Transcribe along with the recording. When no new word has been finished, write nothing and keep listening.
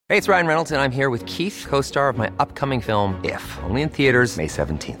Hey, it's Ryan Reynolds, and I'm here with Keith, co-star of my upcoming film, If, only in theaters May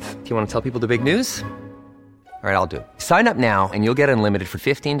 17th. Do you want to tell people the big news? All right, I'll do it. Sign up now and you'll get unlimited for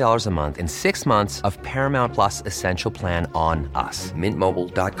 $15 a month and 6 months of Paramount Plus Essential Plan on us.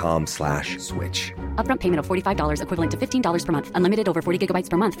 MintMobile.com/switch. Upfront payment of $45 equivalent to $15 per month. Unlimited over 40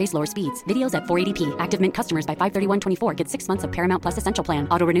 gigabytes per month. Face lower speeds. Videos at 480p. Active Mint customers by 531.24 get 6 months of Paramount Plus Essential Plan.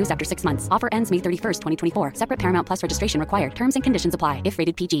 Auto renews after 6 months. Offer ends May 31st, 2024. Separate Paramount Plus registration required. Terms and conditions apply if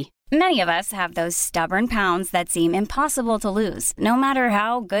rated PG. Many of us have those stubborn pounds that seem impossible to lose, no matter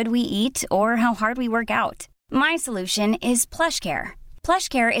how good we eat or how hard we work out. My solution is PlushCare.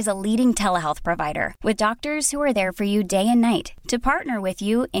 PlushCare is a leading telehealth provider with doctors who are there for you day and night to partner with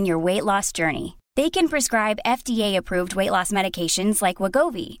you in your weight loss journey. They can prescribe FDA-approved weight loss medications like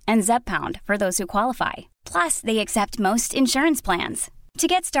Wegovy and Zepbound for those who qualify. Plus, they accept most insurance plans. To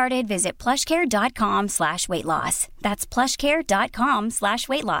get started, visit plushcare.com/weightloss. That's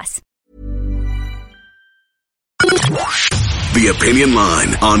plushcare.com/weightloss. The Opinion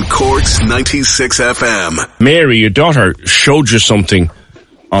Line on Cork's 96 FM. Mary, your daughter showed you something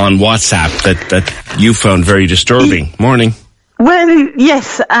on WhatsApp that you found very disturbing. Morning. Well,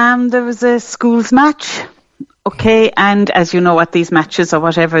 yes, there was a schools match, okay, and as you know, at these matches or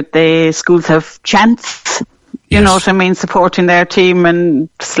whatever, the schools have chants, you know what I mean, supporting their team and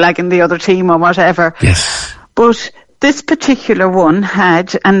slagging the other team or whatever. Yes. But this particular one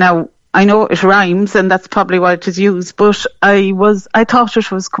had, and now I know it rhymes and that's probably why it is used, but I thought it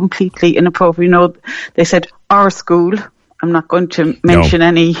was completely inappropriate. You know, they said, our school. I'm not going to mention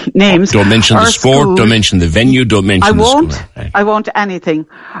any names. Don't mention the sport, school, don't mention the venue, don't mention the school. I won't anything.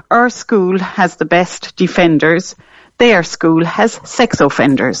 Our school has the best defenders. Their school has sex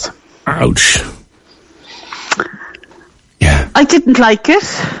offenders. Ouch. Yeah. I didn't like it.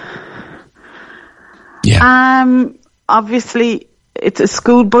 Yeah. Obviously, it's a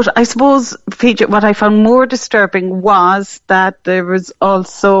school, but I suppose, Peter, what I found more disturbing was that there was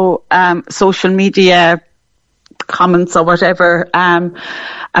also social media comments or whatever,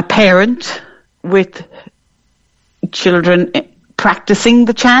 a parent with children practicing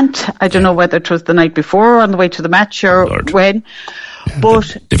the chant. I don't know whether it was the night before or on the way to the match or when.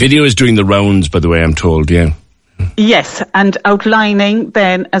 But the video is doing the rounds, by the way, I'm told, yeah. Yes, and outlining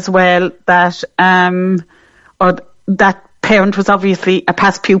then as well that that parent was obviously a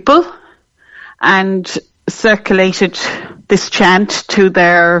past pupil and circulated this chant to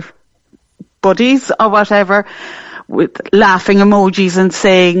their buddies or whatever with laughing emojis and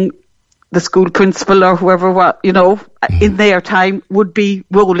saying the school principal or whoever, in their time would be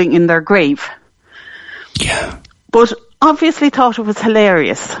rolling in their grave. Yeah. But obviously thought it was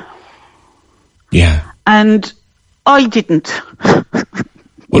hilarious. Yeah. And I didn't.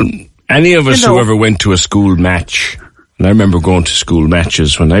 Well, any of us who ever went to a school match, and I remember going to school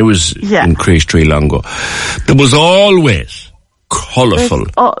matches when I was in Creastree long ago, there was always colourful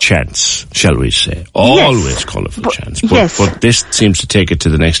chants, shall we say. Always colourful chants. But this seems to take it to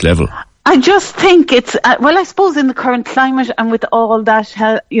the next level. I just think it's, I suppose in the current climate and with all that,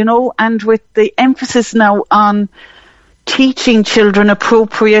 and with the emphasis now on teaching children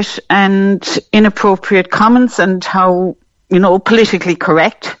appropriate and inappropriate comments and how, politically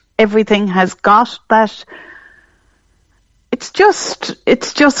correct everything has got, that it's just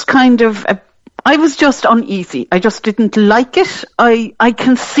kind of I was just uneasy. I just didn't like it. I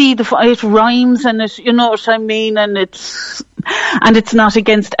can see it rhymes and it, you know what I mean, and it's not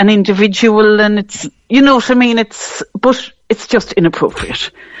against an individual, and it's, you know what I mean, but it's just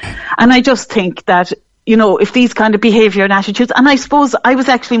inappropriate. And I just think that, if these kind of behaviour and attitudes, and I suppose I was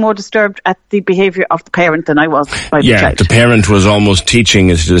actually more disturbed at the behaviour of the parent than I was by the child. Yeah, the parent was almost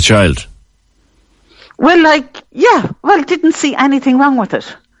teaching it to the child. Well, didn't see anything wrong with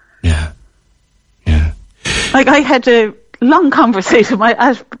it. Yeah. Like, I had a long conversation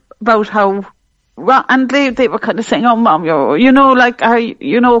about how, and they were kind of saying, "Oh, Mom,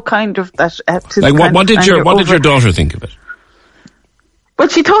 kind of that." Like, what did your daughter think of it? Well,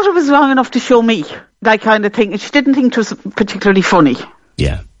 she thought it was wrong enough to show me, that kind of thing. She didn't think it was particularly funny.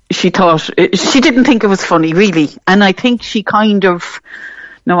 Yeah. She didn't think it was funny, really, and I think she kind of.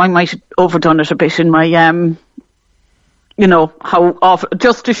 Now, I might have overdone it a bit in my, how often,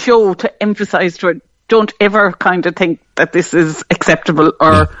 just to emphasise to her, don't ever kind of think that this is acceptable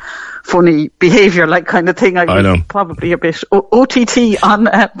or funny behaviour, like kind of thing. I know. Probably a bit OTT on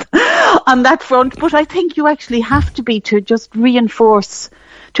that front, but I think you actually have to be to just reinforce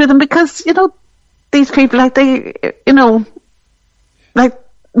to them, because, these people,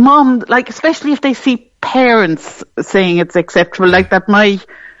 Mom, especially if they see parents saying it's acceptable, like that.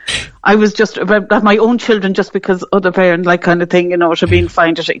 I was just about my own children just because other parents, like kind of thing, you know, should be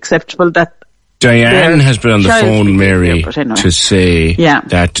find it acceptable that. Diane has been on the phone, Mary, to say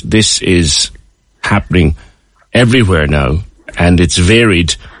that this is happening everywhere now, and it's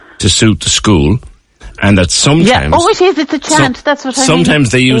varied to suit the school, and that sometimes... Yeah, it is, it's a chant, that's what I mean.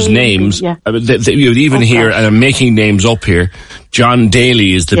 Sometimes they use names, you would even hear, and I'm making names up here, John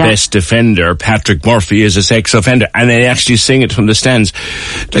Daly is the best defender, Patrick Murphy is a sex offender, and they actually sing it from the stands.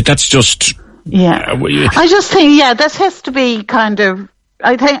 Like, that's just... Yeah. I just think, that has to be kind of...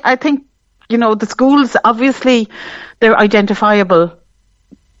 I think, you know, the schools, obviously, they're identifiable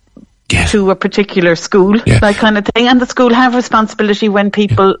to a particular school, that kind of thing, and the school have responsibility when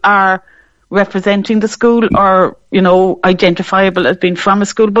people are representing the school or, you know, identifiable as being from a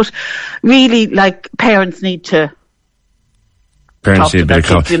school, but really, like, parents need to talk to their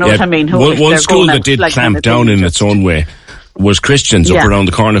kids, you know what I mean? One school that did clamp down in its own way was Christians up around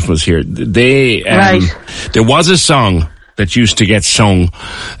the corner from us here. They, there was a song that used to get sung,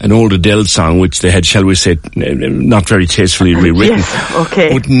 an old Adele song, which they had, shall we say, not very tastefully rewritten. Yes,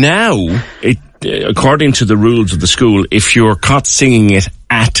 okay. But now, according to the rules of the school, if you're caught singing it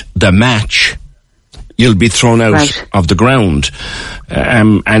at the match, you'll be thrown out of the ground.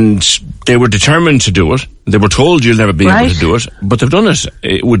 And they were determined to do it. They were told you'll never be able to do it, but they've done it,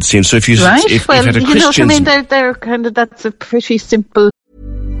 it would seem. So if you... If well, at a you know what I mean? They're kind of, that's a pretty simple...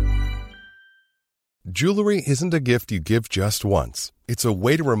 Jewelry isn't a gift you give just once. It's a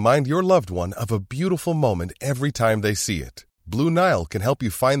way to remind your loved one of a beautiful moment every time they see it. Blue Nile can help you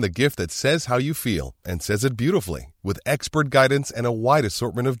find the gift that says how you feel and says it beautifully, with expert guidance and a wide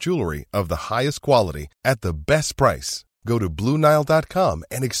assortment of jewelry of the highest quality at the best price. Go to BlueNile.com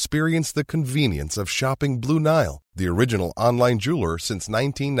and experience the convenience of shopping Blue Nile, the original online jeweler since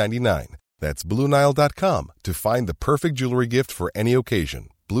 1999. That's BlueNile.com to find the perfect jewelry gift for any occasion.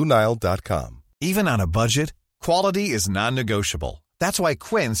 BlueNile.com. Even on a budget, quality is non-negotiable. That's why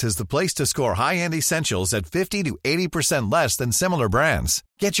Quince is the place to score high-end essentials at 50 to 80% less than similar brands.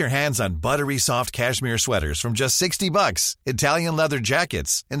 Get your hands on buttery soft cashmere sweaters from just $60, Italian leather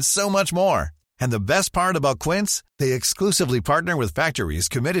jackets, and so much more. And the best part about Quince, they exclusively partner with factories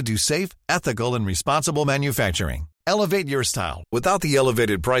committed to safe, ethical, and responsible manufacturing. Elevate your style without the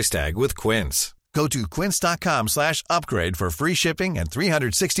elevated price tag with Quince. Go to quince.com/upgrade for free shipping and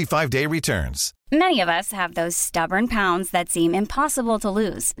 365-day returns. Many of us have those stubborn pounds that seem impossible to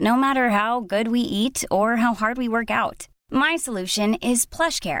lose, no matter how good we eat or how hard we work out. My solution is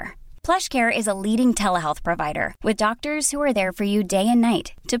PlushCare. PlushCare is a leading telehealth provider with doctors who are there for you day and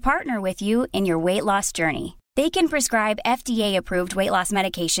night to partner with you in your weight loss journey. They can prescribe FDA-approved weight loss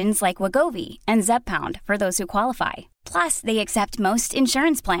medications like Wegovy and Zepbound for those who qualify. Plus, they accept most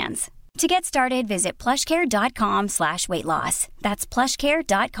insurance plans. To get started, visit plushcare.com/weightloss. That's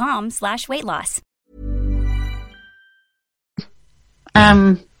plushcare.com/weightloss.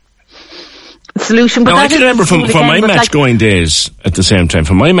 Solution, but now, I can remember from my match-going days, at the same time,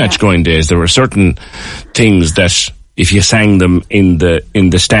 from my match-going days, there were certain things that, if you sang them in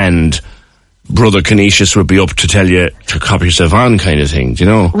the stand, Brother Canisius would be up to tell you to copy yourself on, kind of thing, do you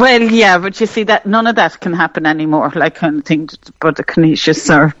know? Well, yeah, but you see that none of that can happen anymore, like kind of thing, Brother Canisius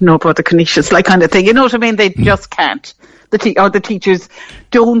or no Brother Canisius, like kind of thing. You know what I mean? They just can't. The teachers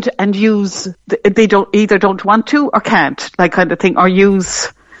don't and use, they don't want to or can't, like kind of thing, or use,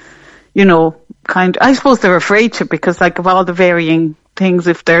 you know, I suppose they're afraid to, because like of all the varying things,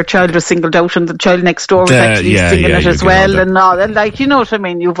 if their child was singled out and the child next door was actually singing it as well and all that, like, you know what I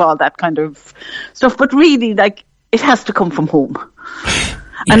mean, you've all that kind of stuff, but really, like, it has to come from home.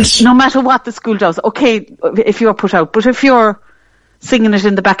 And no matter what the school does, okay, if you're put out, but if you're singing it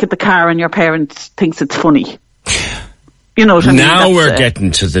in the back of the car and your parent thinks it's funny, you know what I mean? Now we're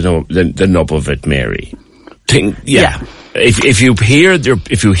getting to the nub of it, Mary. If you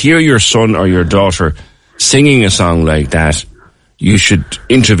hear your son or your daughter singing a song like that, you should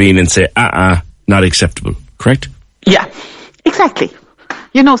intervene and say, not acceptable, correct? Yeah, exactly.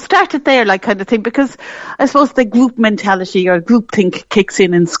 You know, start it there, like kind of thing, because I suppose the group mentality or group think kicks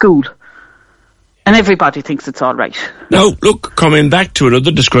in school. And everybody thinks it's all right. Now, look, coming back to another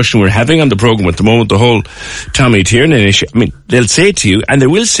discussion we're having on the programme at the moment, the whole Tommy Tiernan issue, I mean, they'll say to you, and they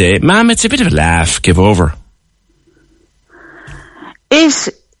will say, Ma'am, it's a bit of a laugh, give over.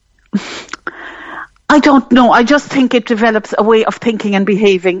 I don't know. I just think it develops a way of thinking and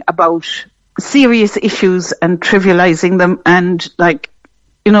behaving about serious issues and trivializing them, and, like,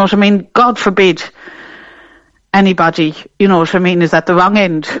 you know what I mean? God forbid anybody, you know what I mean, is at the wrong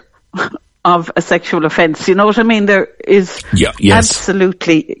end of a sexual offence. You know what I mean? There is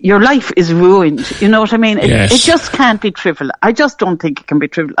absolutely, your life is ruined. You know what I mean? It just can't be trivial. I just don't think it can be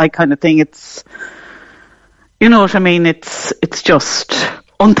trivial. I kind of think it's, you know what I mean? It's just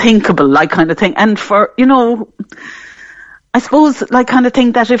unthinkable, like kind of thing. And for, you know, I suppose, like kind of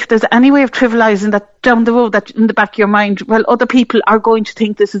think that if there's any way of trivialising that down the road, that in the back of your mind, well, other people are going to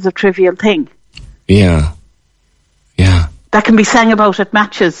think this is a trivial thing. Yeah. Yeah. That can be sang about at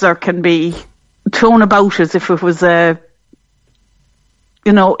matches or can be thrown about as if it was a,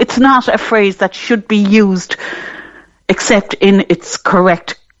 you know, it's not a phrase that should be used except in its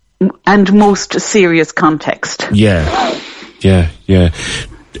correct and most serious context. Yeah.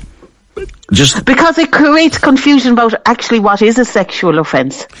 Just because it creates confusion about actually what is a sexual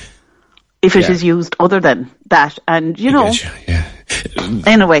offence if it is used other than that. And, you know,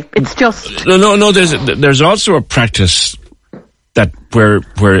 anyway, it's just... No, there's also a practice that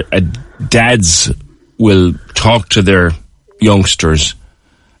where dads will talk to their youngsters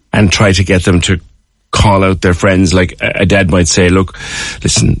and try to get them to call out their friends. Like a dad might say, look,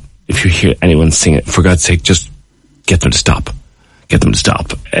 listen, if you hear anyone sing it, for God's sake, just get them to stop.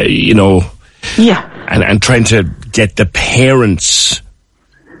 You know. Yeah. And trying to get the parents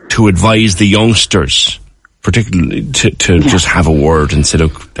to advise the youngsters, particularly to just have a word and say,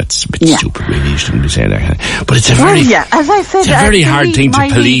 look, that's a bit stupid, really, you shouldn't be saying that. But it's a very, as I said, it's a very hard thing to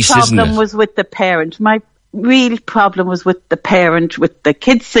police, isn't it? My problem was with the parent. My real problem was with the parent, with the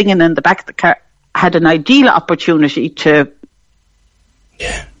kids singing in the back of the car, had an ideal opportunity to,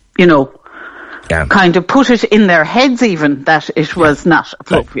 you know, kind of put it in their heads even that it was not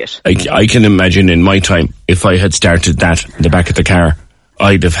appropriate. I can imagine in my time, if I had started that in the back of the car,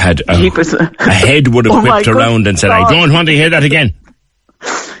 I'd have had a head would have whipped around and said, I don't want to hear that again.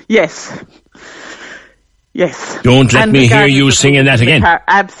 Yes. Don't let me hear you singing that again.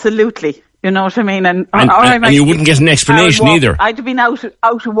 Absolutely. You know what I mean? And you wouldn't get an explanation either. I'd have been out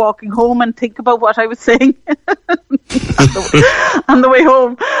walking home and think about what I was saying on the way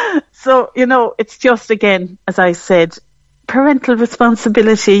home. So, you know, it's just, again, as I said, parental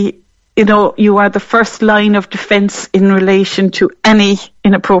responsibility. You know, you are the first line of defence in relation to any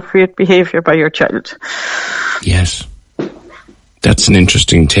inappropriate behaviour by your child. Yes. That's an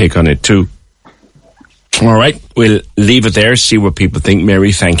interesting take on it too. All right, we'll leave it there, see what people think.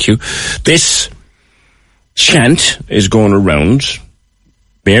 Mary, thank you. This chant is going around.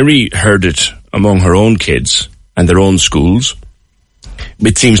 Mary heard it among her own kids and their own schools.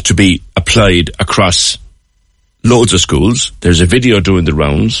 It seems to be applied across loads of schools. There's a video doing the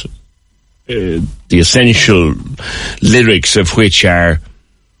rounds. The essential lyrics of which are,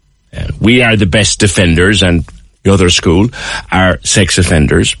 we are the best defenders, and the other school are sex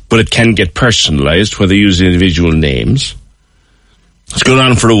offenders, but it can get personalised where they use individual names. It's going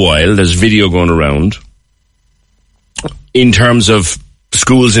on for a while. There's video going around. In terms of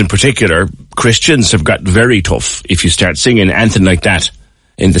schools in particular, Christians have got very tough. If you start singing anything like that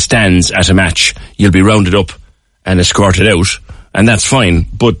in the stands at a match, you'll be rounded up and escorted out, and that's fine.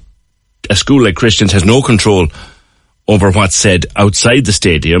 But a school like Christians has no control over what's said outside the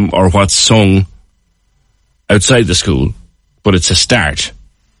stadium or what's sung outside the school, but it's a start.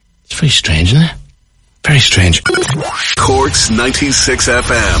 It's very strange, isn't it? Very strange. Corks 96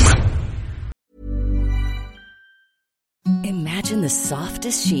 FM. Imagine the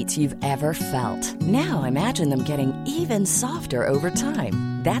softest sheets you've ever felt. Now imagine them getting even softer over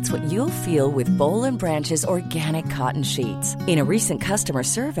time. That's what you'll feel with Boll & Branch's organic cotton sheets. In a recent customer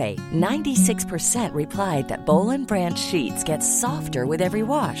survey, 96% replied that Boll & Branch sheets get softer with every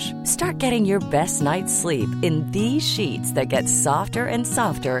wash. Start getting your best night's sleep in these sheets that get softer and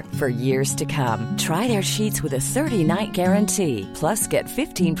softer for years to come. Try their sheets with a 30-night guarantee. Plus, get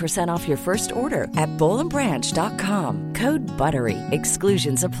 15% off your first order at bollandbranch.com. Code BUTTERY.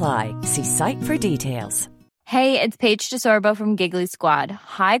 Exclusions apply. See site for details. Hey, it's Paige DeSorbo from Giggly Squad.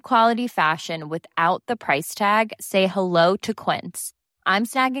 High quality fashion without the price tag. Say hello to Quince. I'm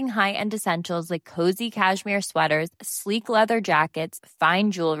snagging high-end essentials like cozy cashmere sweaters, sleek leather jackets,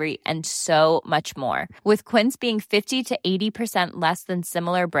 fine jewelry, and so much more. With Quince being 50 to 80% less than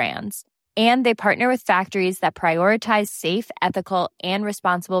similar brands. And they partner with factories that prioritize safe, ethical, and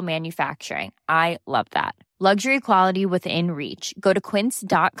responsible manufacturing. I love that. Luxury quality within reach. Go to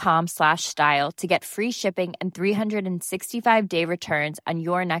quince.com/style to get free shipping and 365-day returns on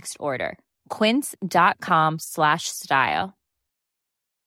your next order. Quince.com/style.